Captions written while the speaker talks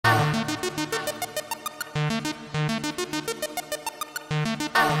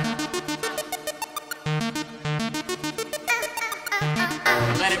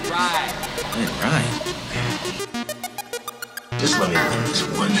ride. Let it ride? Just let me win this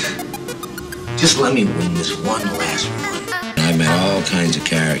one. Just let me win this one last one. I've met all kinds of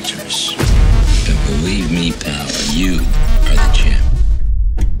characters. But believe me, pal, you are the champ.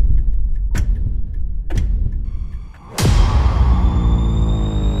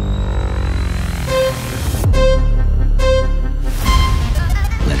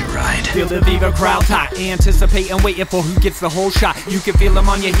 Feel the Viva crowd hot, anticipating, waiting for who gets the whole shot. You can feel them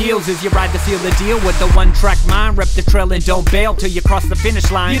on your heels as you ride to seal the deal with the one-track mind. Rep the trail and don't bail till you cross the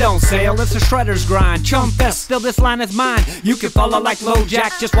finish line. You don't sail, it's a shredder's grind. Chum fest, still this line is mine. You can follow like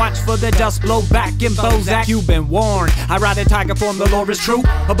LoJack, just watch for the dust blow back in Bozak. You've been warned, I ride in tiger form, the lore is true.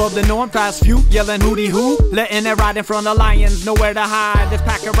 Above the norm, fast few, yelling hootie hoo. Letting it ride in front of lions, nowhere to hide. This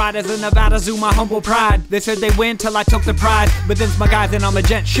pack of riders in Nevada zoo, my humble pride. They said they win till I took the pride, but then's my guys and I'm a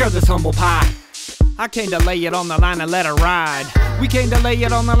gent, share this humble pie. I came to lay it on the line and let her ride. We came to lay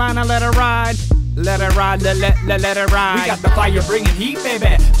it on the line and let her ride. Let her ride, let her ride. We got the fire bringing heat,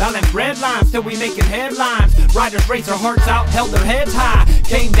 baby. Balance red lines till we making headlines. Riders race their hearts out, held their heads high.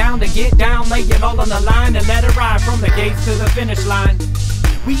 Came down to get down, lay it all on the line and let her ride from the gates to the finish line.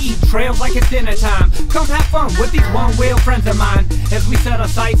 We eat trails like it's dinner time. Come have fun with these one-wheel friends of mine as we set our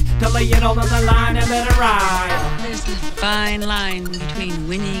sights to lay it all on the line and let her ride. There's a fine line between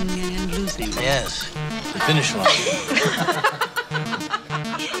winning and losing. Yes, the finish line.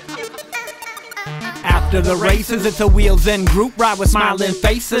 After the races, it's a Wheels End group ride with smiling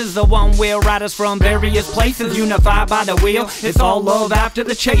faces. The one-wheel riders from various places, unified by the wheel. It's all love after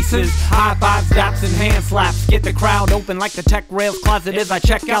the chases. High fives, daps, and hand slaps. Get the crowd open like the Tech Rails closet as I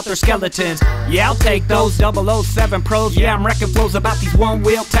check out their skeletons. Yeah, I'll take those 007 pros. Yeah, I'm wrecking flows about these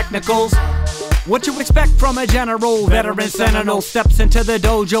one-wheel technicals. What you expect from a general? Veteran sentinel steps into the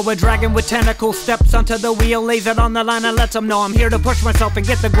dojo, a dragon with tentacles steps onto the wheel, lays it on the line and lets them know I'm here to push myself and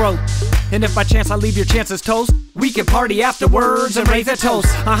get the growth. And if by chance I leave your chances toast, we can party afterwards and raise a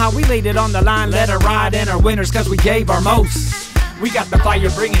toast on how we laid it on the line, let her ride and our winners cause we gave our most. We got the fire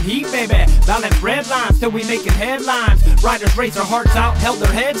bringing heat, baby. Balance red lines till we making headlines. Riders race their hearts out, held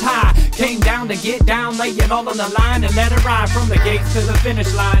their heads high. Came down to get down, lay it all on the line and let her ride from the gates to the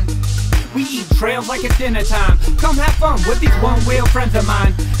finish line. We eat trails like it's dinner time. Come have fun with these one-wheel friends of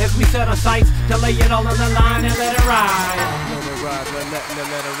mine as we set our sights to lay it all on the line and let it ride. Let it ride, let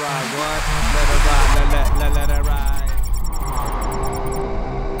it ride, what? Let it ride, let it ride.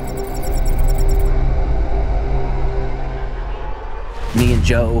 Me and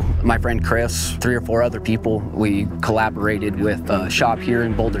Joe, my friend Chris, 3 or 4 other people, we collaborated with a shop here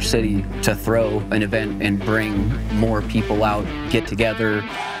in Boulder City to throw an event and bring more people out, get together,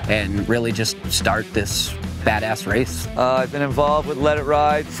 and really just start this badass race. I've been involved with Let It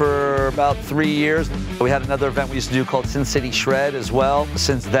Ride for about 3 years. We had another event we used to do called Sin City Shred as well.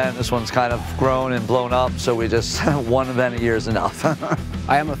 Since then, this one's kind of grown and blown up, so we just, one event a year is enough.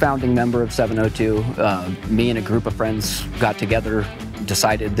 I am a founding member of 702. Me and a group of friends got together,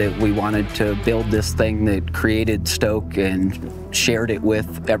 decided that we wanted to build this thing that created Stoke and shared it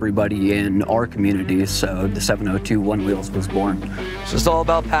with everybody in our community. So the 702 Onewheels was born. It's just all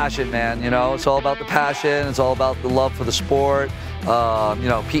about passion, man. You know, it's all about the passion. It's all about the love for the sport. You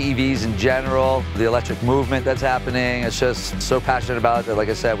know, PEVs in general, the electric movement that's happening. It's just so passionate about it that, like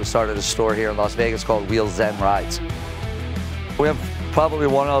I said, we started a store here in Las Vegas called Wheels Zen Rides. We have probably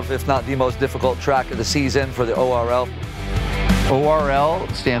one of, if not the most difficult track of the season for the ORL. ORL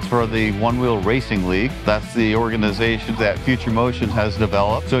stands for the One-Wheel Racing League. That's the organization that Future Motion has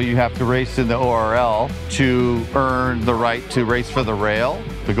developed. So you have to race in the ORL to earn the right to race for the rail.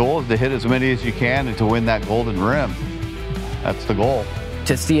 The goal is to hit as many as you can and to win that golden rim. That's the goal.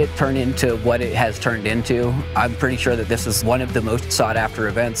 To see it turn into what it has turned into, I'm pretty sure that this is one of the most sought after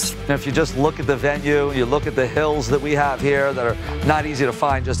events. And if you just look at the venue, you look at the hills that we have here that are not easy to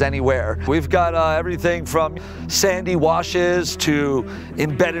find just anywhere. We've got everything from sandy washes to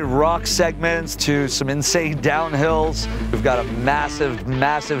embedded rock segments to some insane downhills. We've got a massive,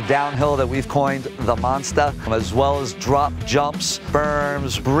 massive downhill that we've coined the Monster, as well as drop jumps,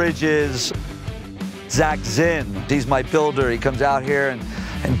 berms, bridges. Zach Zinn, he's my builder. He comes out here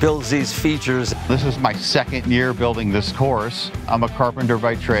and builds these features. This is my 2nd year building this course. I'm a carpenter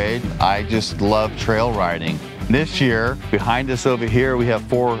by trade. I just love trail riding. This year, behind us over here, we have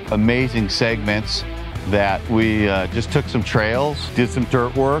 4 amazing segments that we just took some trails, did some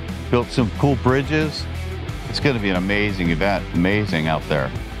dirt work, built some cool bridges. It's going to be an amazing event, amazing out there.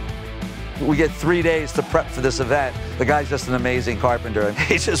 We get 3 days to prep for this event. The guy's just an amazing carpenter, and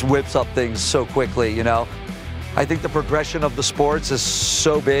he just whips up things so quickly, you know. I think the progression of the sports is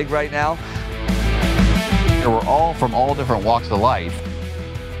so big right now. We're all from all different walks of life.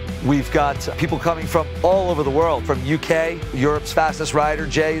 We've got people coming from all over the world, from UK, Europe's fastest rider,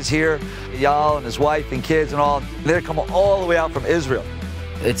 Jay is here, Yal and his wife and kids and all. They're coming all the way out from Israel.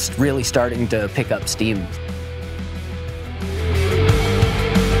 It's really starting to pick up steam.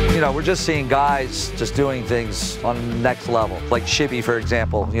 You know, we're just seeing guys just doing things on the next level. Like Shibby, for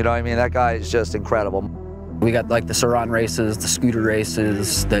example, you know what I mean? That guy is just incredible. We got like the Saran races, the scooter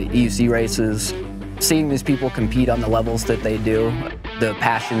races, the EUC races. Seeing these people compete on the levels that they do, the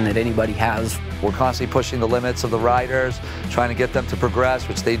passion that anybody has. We're constantly pushing the limits of the riders, trying to get them to progress,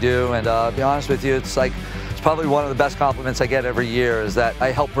 which they do. And to be honest with you, it's probably one of the best compliments I get every year is that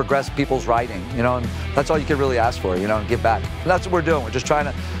I help progress people's riding, you know, and that's all you can really ask for, you know, and give back. And that's what we're doing. We're just trying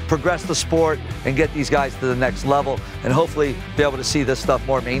to progress the sport and get these guys to the next level and hopefully be able to see this stuff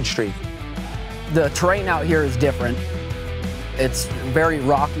more mainstream. The terrain out here is different. It's very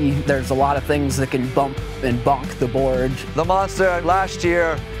rocky. There's a lot of things that can bump and bonk the board. The Monster, last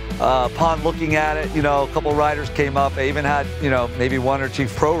year, upon looking at it, you know, a couple riders came up. I even had, you know, maybe 1 or 2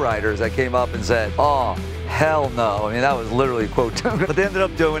 pro riders that came up and said, "Oh, hell no." I mean, that was literally a quote. But they ended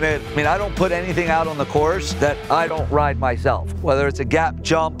up doing it. I mean, I don't put anything out on the course that I don't ride myself. Whether it's a gap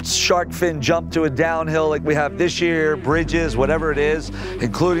jump, shark fin jump to a downhill like we have this year, bridges, whatever it is,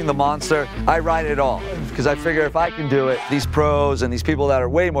 including the Monster, I ride it all. Because I figure if I can do it, these pros and these people that are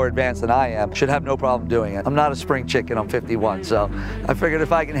way more advanced than I am should have no problem doing it. I'm not a spring chicken, I'm 51, so I figured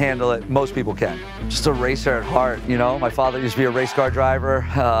if I can handle it, most people can. Just a racer at heart, you know? My father used to be a race car driver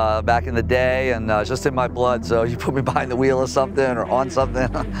back in the day, and it's just in my blood, so you put me behind the wheel of something or on something,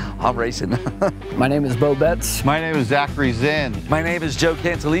 I'm racing. My name is Bo Betts. My name is Zachary Zinn. My name is Joe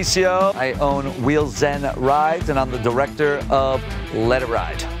Cantalicio. I own Wheel Zen Rides, and I'm the director of Let It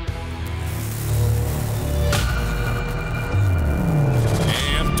Ride.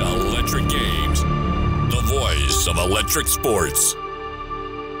 Electric Games, the voice of electric sports.